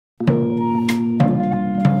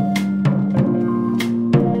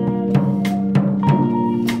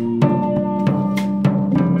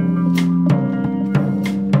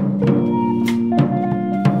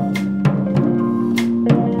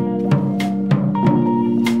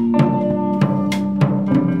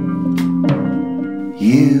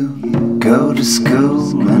go to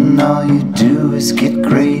school and all you do is get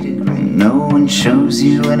graded. No one shows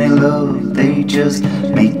you any love, they just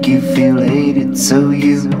make you feel hated. So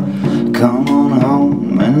you come on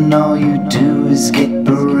home and all you do is get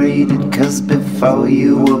berated. Cause before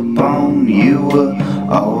you were born you were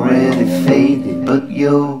already faded. But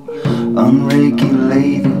you're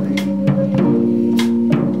unregulated,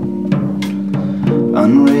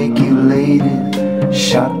 unregulated,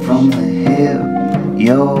 shot from the hip.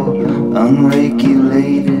 You're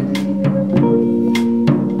unregulated,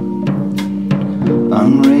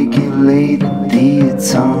 unregulated, the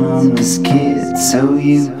autonomous kid. So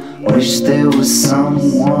you wish there was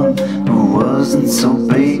someone who wasn't so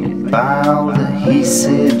baited by all the he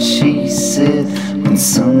said, she said. When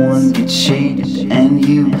someone gets shaded, and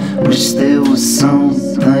you wish there was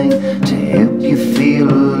something to help you feel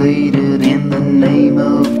elated in the name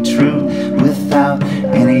of truth, without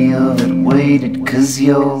any of it weighted. Cause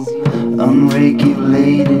you're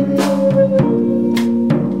unregulated,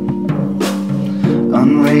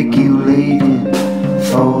 unregulated,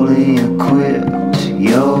 fully equipped.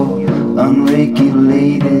 You're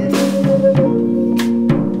unregulated,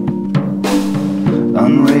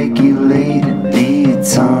 unregulated, the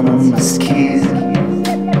autonomous kid.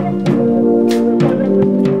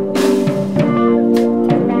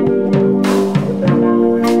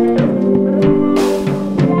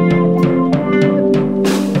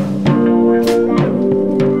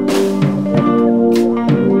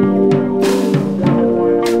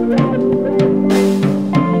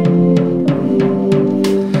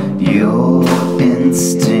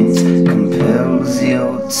 Instinct compels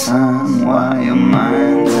your time, while your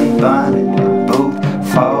mind and body both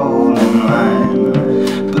fall in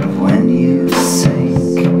line. But when you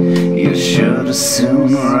sink, you're sure to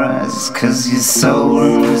soon rise, cause your soul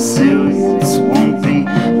and resilience won't be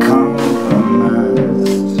compromised.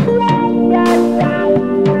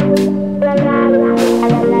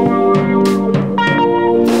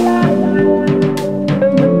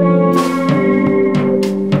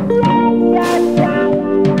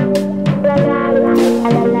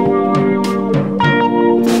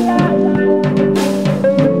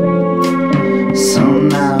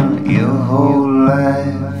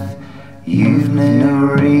 You've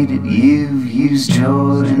narrated, you've used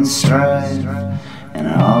Jordan's strife and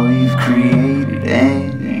all you've created,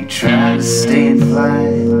 and you try to stay in flight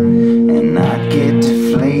and not get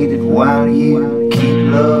deflated while you keep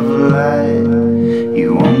love alive.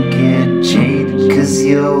 You won't get jaded, cause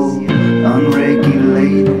you're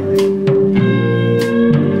unregulated,